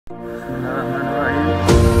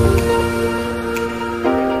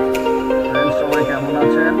সবাই কেমন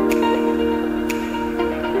আছেন?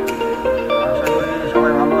 আশা করি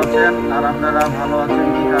সবাই ভালো আছেন। আর আপনারা ভালো আছেন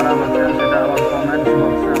কি খারাপ আছেন সেটা আমার কমেন্টস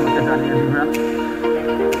বক্সে আমাকে জানিয়ে দিবেন।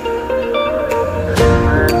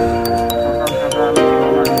 সকাল সকাল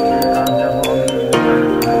রওনা দিচ্ছি। আজ যাবো আমি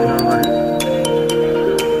জমিদার বাড়ি।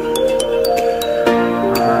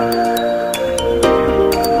 আর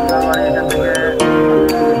জমিদার বাড়ি এখান থেকে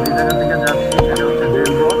যে জায়গা থেকে যাচ্ছি সেটা হচ্ছে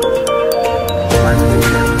jail road, Mymensingh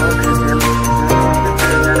jail road. এই জেল রোড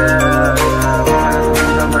থেকে এখানে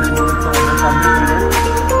জমিদার বাড়ির দূরত্ব হবে 26 মিনিট।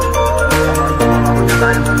 আমার বাবা আমাকে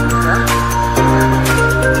তাই বলতেছে।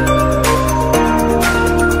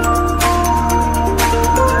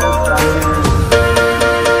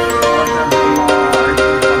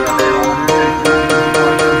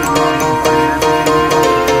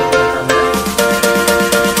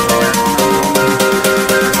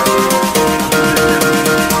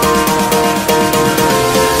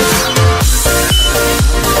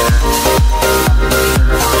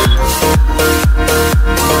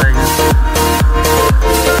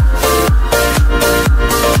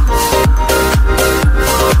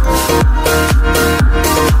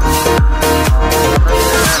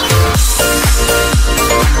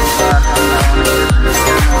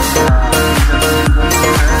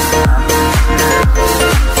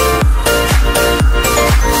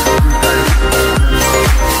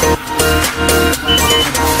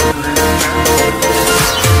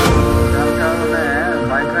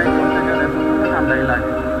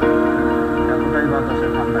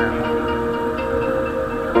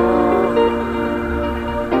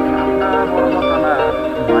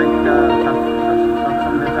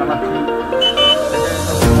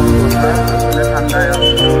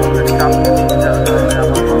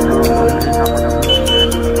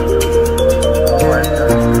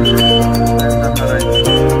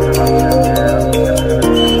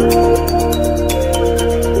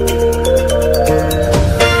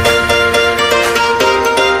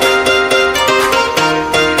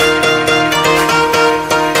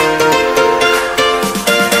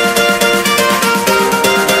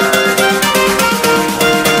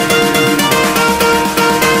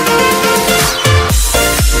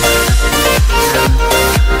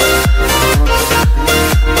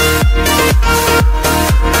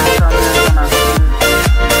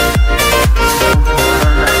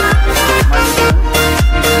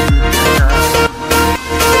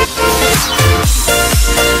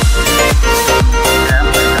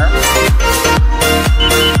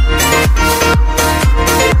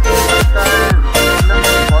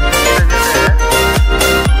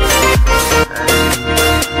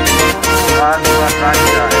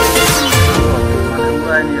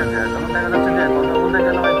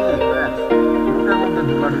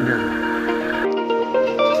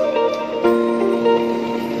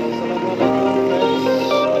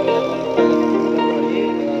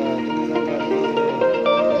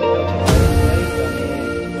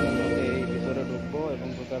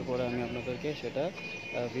 সেটা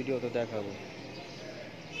ভিডিওতে দেখাবো।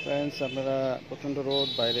 ফ্রেন্ডস, আপনারা প্রচণ্ড রোদ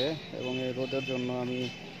বাইরে, এবং এই রোদের জন্য আমি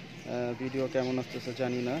ভিডিও কেমন আসতেছে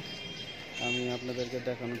জানি না, আমি আপনাদেরকে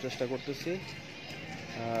দেখানোর চেষ্টা করতেছি।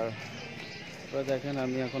 আর আপনারা দেখেন,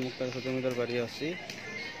 আমি এখন মুক্তাগাছা জমিদার বাড়ি আছি।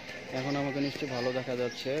 এখন আমাকে নিশ্চয়ই ভালো দেখা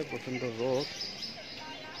যাচ্ছে, প্রচণ্ড রোদ।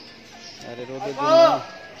 আর এই রোদের জন্য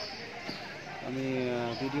আমি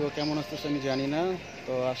ভিডিও কেমন আসতেছে আমি জানি না,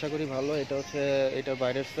 তো আশা করি ভালো। এটা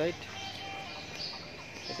বাইরের সাইড,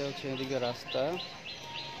 এটা হচ্ছে এদিকে রাস্তা।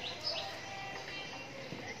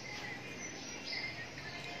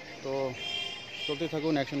 তো চলতে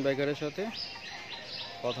থাকুন অ্যাকশন বাইকারের সাথে,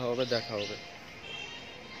 কথা হবে, দেখা হবে।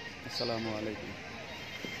 আসসালামু আলাইকুম।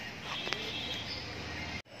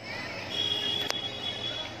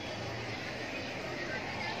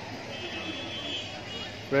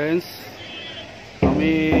 ফ্রেন্ডস,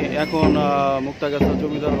 আমি এখন মুক্তাগাছা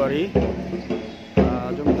জমিদার বাড়ি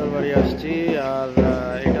আসছি। আর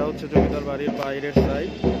এটা হচ্ছে জমিদার বাড়ির বাইরের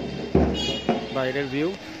সাইড, বাইরের ভিউ।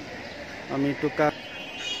 আমি একটু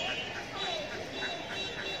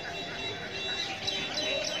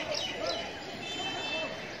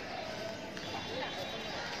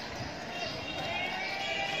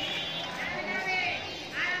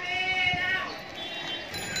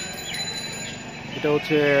এটা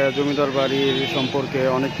হচ্ছে জমিদার বাড়ির সম্পর্কে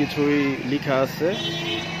অনেক কিছুই লেখা আছে।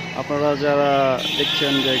 আপনারা যারা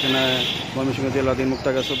দেখছেন যে এখানে ময়মনসিংহ জেলাধীন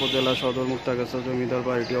মুক্তাগাছা উপজেলা সদর মুক্তাগাছা জমিদার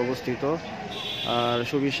বাড়িটি অবস্থিত। আর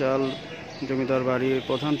সুবিশাল জমিদার বাড়ির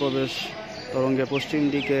প্রধান প্রবেশ তরঙ্গে পশ্চিম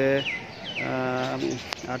দিকে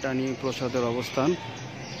আটানি প্রসাদের অবস্থান।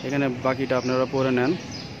 এখানে বাকিটা আপনারা পড়ে নেন।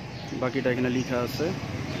 বাকিটা এখানে লেখা আছে।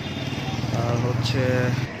 আর হচ্ছে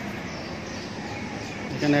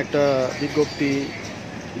এখানে একটা বিজ্ঞপ্তি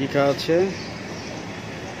লেখা আছে,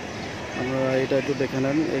 আপনারা এটা একটু দেখে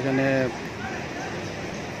নেন। এখানে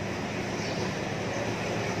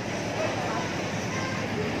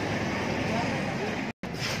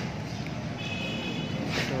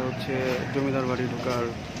এটা হচ্ছে জমিদার বাড়ি ঢোকার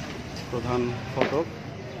প্রধান ফটক।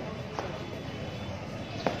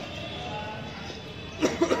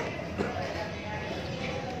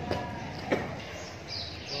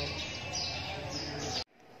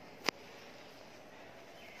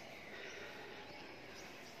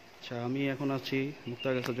 আচ্ছা, আমি এখন আছি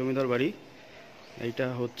মুক্তাগাছা জমিদার বাড়ি। এইটা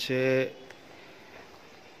হচ্ছে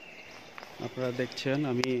আপনারা দেখছেন,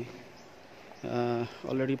 আমি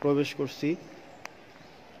অলরেডি প্রবেশ করছি।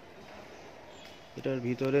 এটার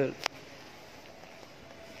ভিতরের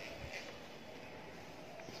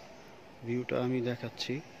ভিউটা আমি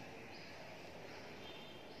দেখাচ্ছি।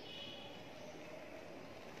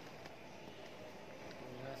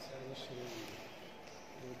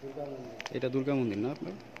 এটা দুর্গা মন্দির না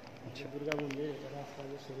আপনার? আচ্ছা, দুর্গা মন্দির,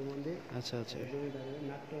 মন্দির। আচ্ছা আচ্ছা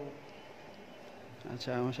আচ্ছা,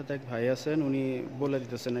 আমার সাথে এক ভাই আছেন, উনি বলে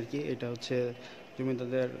দিতেছেন আর কি। এটা হচ্ছে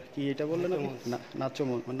জমিদারদের কি এটা বললেন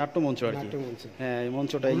নাট্যমঞ্চ আর কি। হ্যাঁ, এই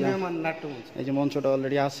মঞ্চটা, এই যে মঞ্চটা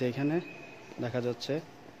অলরেডি আছে এখানে দেখা যাচ্ছে।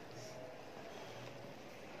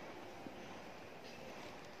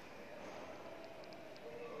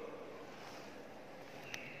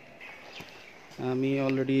 আমি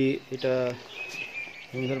অলরেডি এটা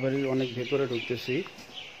জমিদার বাড়ির অনেক ভেতরে ঢুকতেছি।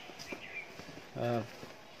 আর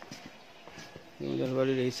জমিদার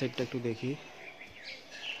বাড়ির এই সাইডটা একটু দেখি।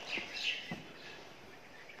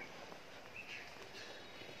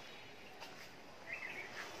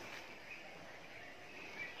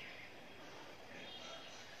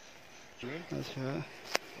 আচ্ছা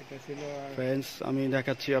ফ্রেন্ডস, আমি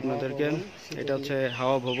দেখাচ্ছি আপনাদেরকে। এটা হচ্ছে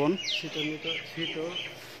হাওয়া ভবন,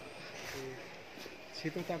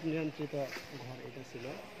 শীততাপ নিয়ন্ত্রিত ঘর এটা ছিল।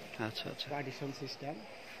 আচ্ছা আচ্ছা, পার্টিশন সিস্টেম।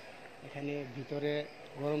 এখানে ভিতরে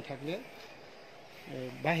গরম থাকলে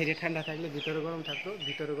বাহিরে ঠান্ডা থাকলে ভিতরে গরম থাকতো,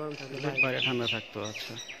 ভিতরে গরম থাকলে বাইরে ঠান্ডা থাকতো।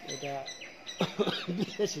 আচ্ছা, এটা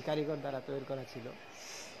বিদেশি কারিগর দ্বারা তৈরি করা ছিল।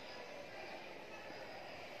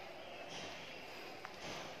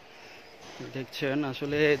 দেখছেন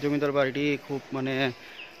আসলে জমিদার বাড়িটি খুব মানে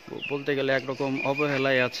বলতে গেলে একরকম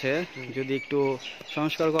অবহেলায় আছে। যদি একটু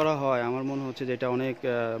সংস্কার করা হয় আমার মনে হচ্ছে যে এটা অনেক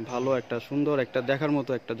ভালো একটা সুন্দর একটা দেখার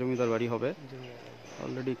মতো একটা জমিদার বাড়ি হবে।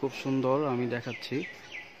 অলরেডি খুব সুন্দর, আমি দেখাচ্ছি।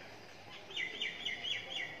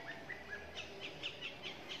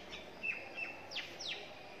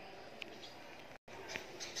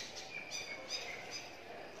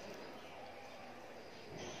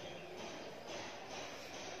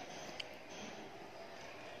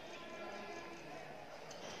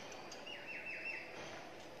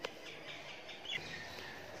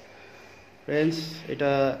 ফ্রেন্ডস,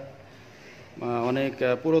 এটা অনেক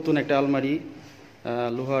পুরাতন একটা আলমারি,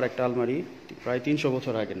 লোহার একটা আলমারি, প্রায় 300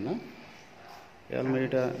 বছর আগের না এই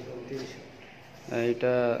আলমারিটা।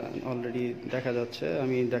 এটা অলরেডি দেখা যাচ্ছে,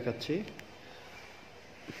 আমি দেখাচ্ছি।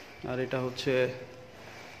 আর এটা হচ্ছে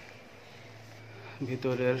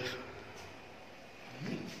ভিতরের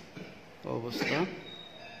অবস্থা।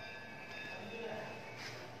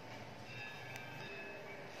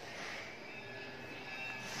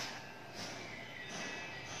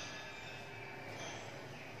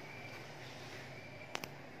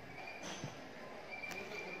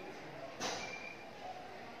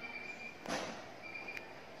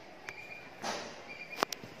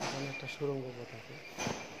 একটা সুড়ঙ্গ পথ আছে।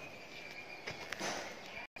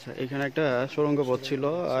 আচ্ছা, এখানে একটা সুড়ঙ্গ পথ ছিল,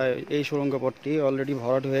 আর এই সুড়ঙ্গ পথটি অলরেডি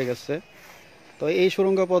ভরাট হয়ে গেছে। তো এই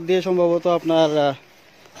সুড়ঙ্গ পথ দিয়ে সম্ভবত আপনার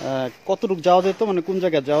কতটুকু যাওয়া যেত, মানে কোন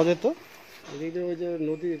জায়গায় যাওয়া যেত? এদিক দিয়ে ওই যে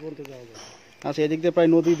নদী পর্যন্ত যাওয়া যায়। আচ্ছা, এদিক দিয়ে প্রায়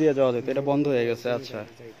নদী দিয়ে যাওয়া যেত, এটা বন্ধ হয়ে গেছে। আচ্ছা,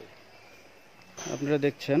 আপনারা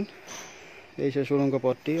দেখছেন এই সে সুড়ঙ্গ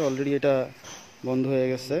পথটি অলরেডি এটা বন্ধ হয়ে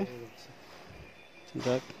গেছে।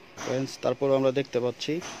 যাক ফ্রেন্ডস, তারপরও আমরা দেখতে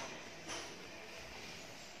পাচ্ছি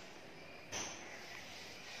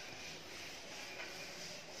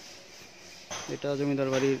এটা জমিদার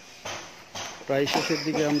বাড়ির প্রায় শেষের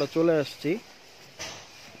দিকে আমরা চলে আসছি।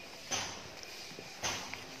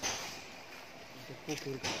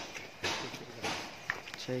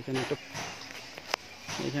 আচ্ছা,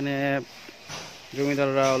 এখানে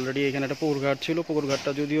জমিদাররা অলরেডি এখানে একটা পুকুর ঘাট ছিল। পুকুর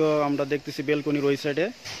ঘাটটা যদিও আমরা দেখতেছি বেলকনির ওই সাইডে,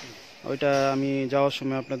 ওইটা আমি যাওয়ার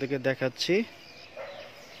সময় আপনাদেরকে দেখাচ্ছি।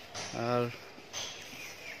 আর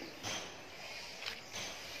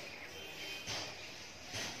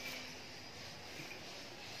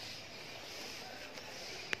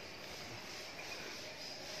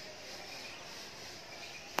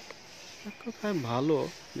এক কথায় ভালো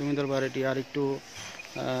জমিদার বাড়িটি, আর একটু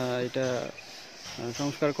এটা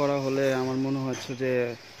সংস্কার করা হলে আমার মনে হচ্ছে যে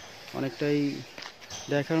অনেকটাই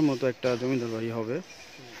দেখার মতো একটা জমিদার বাড়ি হবে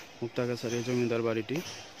মুক্তাগাছার এই জমিদার বাড়িটি।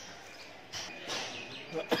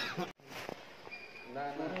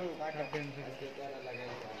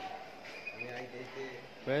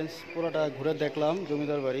 ফ্রেন্ডস, পুরোটা ঘুরে দেখলাম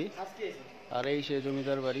জমিদার বাড়ি, আর এই সে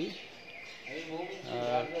জমিদার বাড়ি।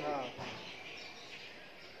 আর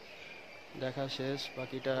দেখা শেষ,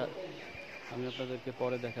 বাকিটা আমি আপনাদেরকে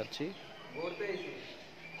পরে দেখাচ্ছি।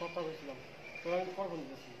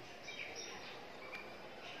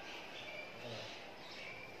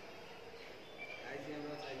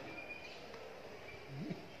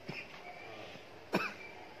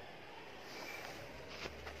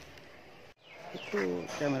 একটু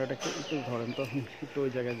ক্যামেরাটা একটু ধরেন তো, একটু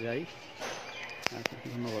ওই জায়গায় যাই। আচ্ছা,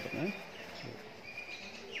 ধন্যবাদ। হ্যাঁ,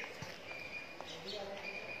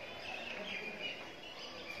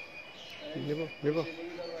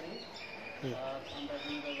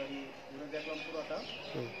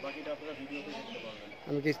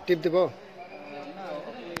 আমি কি টিপ দেবো?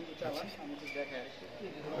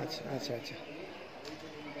 আচ্ছা আচ্ছা আচ্ছা।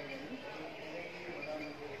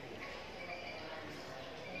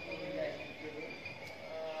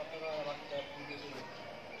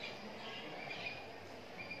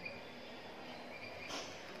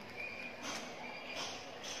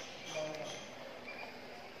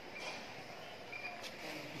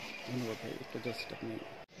 ধন্যবাদ ভাই, একটু জাস্ট আপনি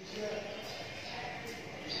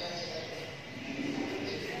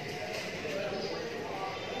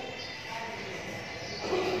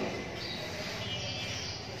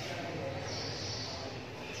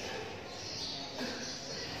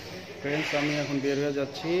ফ্রেন্ডস, আমি এখন বের হয়ে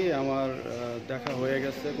যাচ্ছি। আমার দেখা হয়ে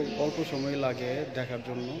গেছে, খুব অল্প সময় লাগে দেখার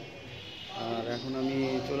জন্য। আর এখন আমি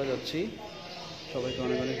চলে যাচ্ছি। সবাইকে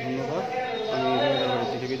অনেক অনেক ধন্যবাদ। আমি জমিদার বাড়ি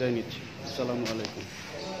থেকে বিদায় নিচ্ছি। আসসালামু আলাইকুম।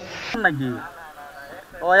 নাকি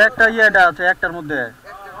ও একটা ইয়েটা আছে একটার মধ্যে।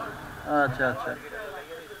 আচ্ছা আচ্ছা,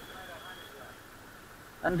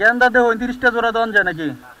 গেন্দা দেবো 30টা জোড়া দেওয়া যায় নাকি?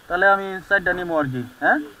 তাহলে আমি 4টা নিবো আর কি।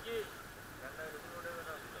 হ্যাঁ,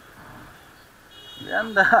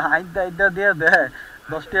 গেন্দা আইদা আইদা দিয়ে দে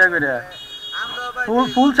 10 টাকা করে।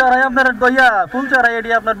 ফুল চারাই আপনার দইয়া, ফুল চারাই এটি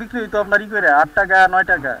আপনার বিক্রি হইতো আপনার ই করে 8 টাকা 9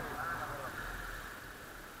 টাকা।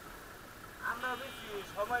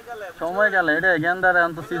 সময় গেলে এটা গেন্দার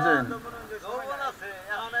এখন তো সিজন,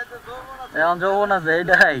 এখন যৌবন আছে,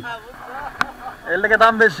 এইটাই এর লেগে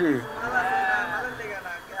দাম বেশি।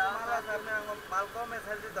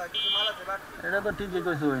 এটা তো ঠিকই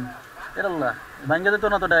কইছুন, এরাল্লা ভাঙ্গে দিত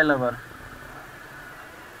না তো ডাইল। আবার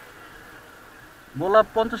গোলাপ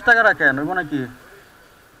 50 টাকা রাখেন, ওইব নাকি?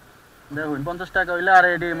 দেখুন 50 টাকা হইলে, আর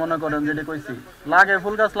এটি মনে করেন যেটি কইছি লাগে,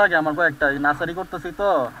 ফুল গাছ লাগে আমার কয়েকটা, নার্সারি করতেছি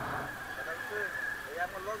তো।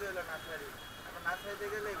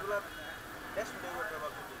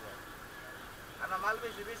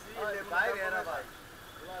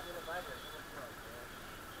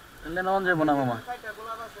 নন যাবো না মামা,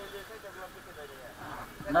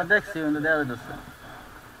 না দেখছি দেওয়া যেতেছে,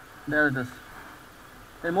 দেওয়া যেতেছে।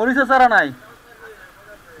 এই মরিচের চারা নাই?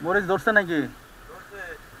 মরিচ ধরছে নাকি?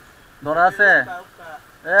 ধরা আছে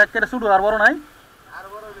একেবারে শুধু, আর বড় নাই?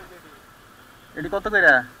 এটি কত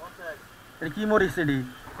করে? এটি কি মরিচ? এটি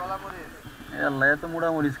আল্লাহ, এত মোড়া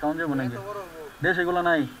মরিচ খাওয়া যাবো নাকি? দেশ এগুলো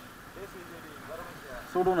নাই?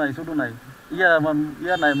 শুধু নাই, শুধু নাই,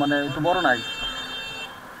 ইয়া নাই, মানে একটু বড় নাই।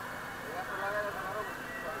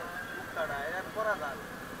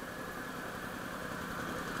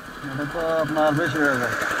 এটা তো আপনার বেশি হয়ে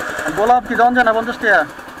যায়। গোলাপ কি জন যায় না 50 টাকা?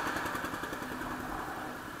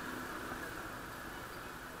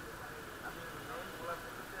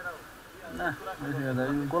 না বেশি হয়ে যায়।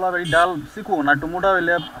 গোলাপের ডাল শিখুন, আর একটু মোটা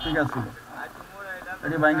হইলে ঠিক আছে,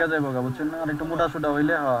 এটি ভাঙ্গা যাইব গা, বুঝছেন না? আর একটু মোটা সোটা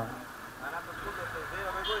হইলে হয়।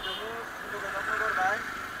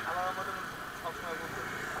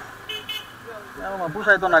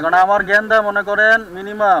 পুষাইতো না, কারণ আমার গেন্দা মনে করেন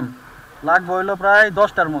মিনিমাম লাগবে হইলো প্রায়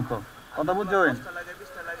 10টার মতো, কথা বুঝছেন?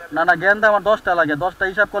 না না, গেন্দা আমার 10টা লাগে। 10টা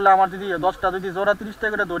হিসাব করলে আমার যদি 10টা যদি জোড়া 30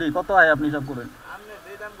 টাকা করে ধরি, কত হয় আপনি হিসাব করেন?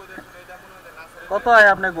 কত হয়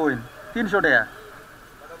আপনি কইন? 300 টাকা।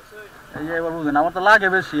 এই যে এবার বুঝেন, আমার তো লাগে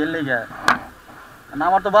বেশি, এর লেগে।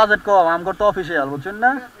 আমার তো বাজেট কম, আমার তো অফিসিয়াল, বুঝছেন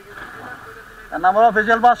না? আমার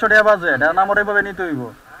অফিসিয়াল 500 টাকা বাজেট, আর আমার এইভাবে নিতে হইব।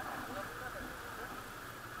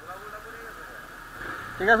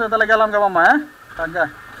 ঠিক আছে, তাহলে গেলাম গা মামা। হ্যাঁ, টাকা।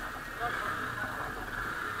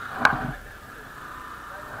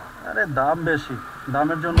 আরে দাম বেশি,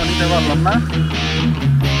 দামের জন্য নিতে পারলাম না।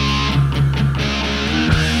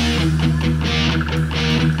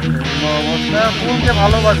 ফুলকে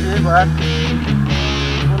ভালোবাসি, বাট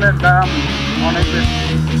ফুলের দাম অনেক বেশি।